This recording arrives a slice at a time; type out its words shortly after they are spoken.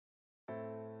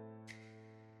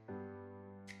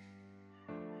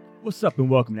What's up, and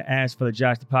welcome to Ask Father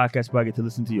Josh, the podcast where I get to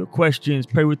listen to your questions,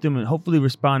 pray with them, and hopefully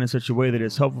respond in such a way that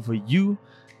is helpful for you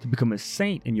to become a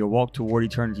saint in your walk toward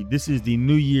eternity. This is the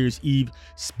New Year's Eve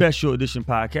special edition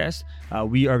podcast.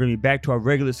 We are going to be back to our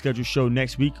regular scheduled show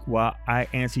next week while I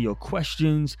answer your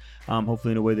questions,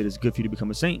 hopefully in a way that is good for you to become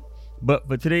a saint. But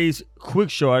for today's quick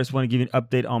show, I just want to give you an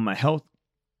update on my health.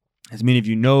 As many of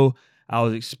you know, I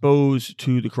was exposed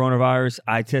to the coronavirus.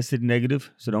 I tested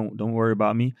negative, so don't worry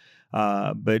about me.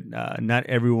 But not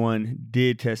everyone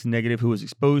did test negative who was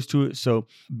exposed to it. So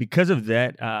because of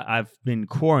that, I've been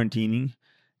quarantining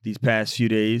these past few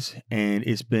days, and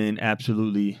it's been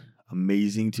absolutely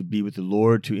amazing to be with the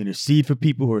Lord, to intercede for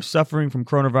people who are suffering from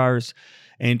coronavirus,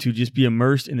 and to just be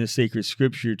immersed in the sacred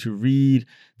scripture, to read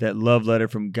that love letter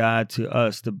from God to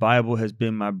us. The Bible has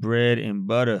been my bread and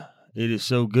butter. It is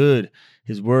so good.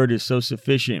 His word is so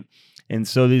sufficient. And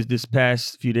so this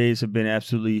past few days have been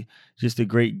absolutely just a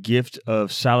great gift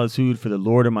of solitude for the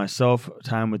Lord and myself,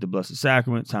 time with the Blessed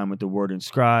Sacrament, time with the Word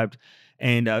inscribed.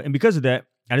 And because of that,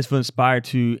 I just feel inspired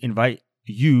to invite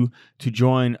you to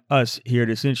join us here at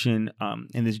Ascension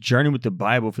in this journey with the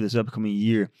Bible for this upcoming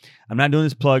year. I'm not doing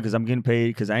this plug because I'm getting paid,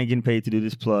 because I ain't getting paid to do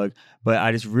this plug, but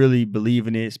I just really believe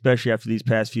in it, especially after these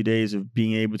past few days of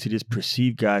being able to just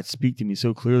perceive God speak to me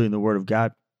so clearly in the Word of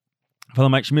God. Father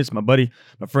Mike Schmitz, my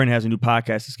friend, has a new podcast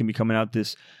that's going to be coming out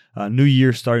this new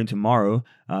year starting tomorrow,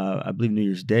 I believe New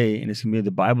Year's Day, and it's going to be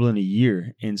the Bible in a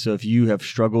year. And so if you have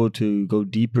struggled to go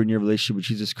deeper in your relationship with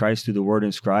Jesus Christ through the Word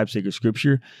inscribed, sacred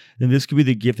scripture, then this could be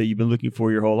the gift that you've been looking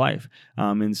for your whole life.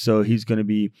 And so he's going to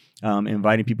be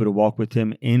inviting people to walk with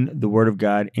him in the Word of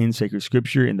God, in sacred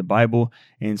scripture, in the Bible.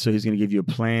 And so he's going to give you a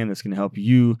plan that's going to help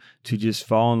you to just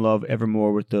fall in love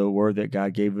evermore with the Word that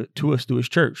God gave to us through his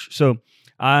church. So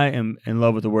I am in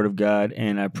love with the Word of God,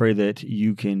 and I pray that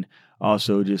you can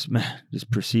also just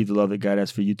perceive the love that God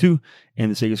has for you too in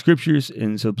the sacred scriptures.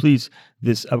 And so please,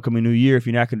 this upcoming new year, if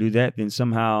you're not going to do that, then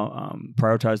somehow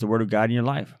prioritize the Word of God in your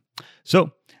life.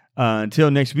 So until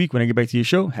next week, when I get back to your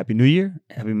show, Happy New Year,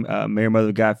 Happy Mary Mother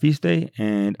of God Feast Day,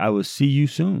 and I will see you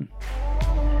soon.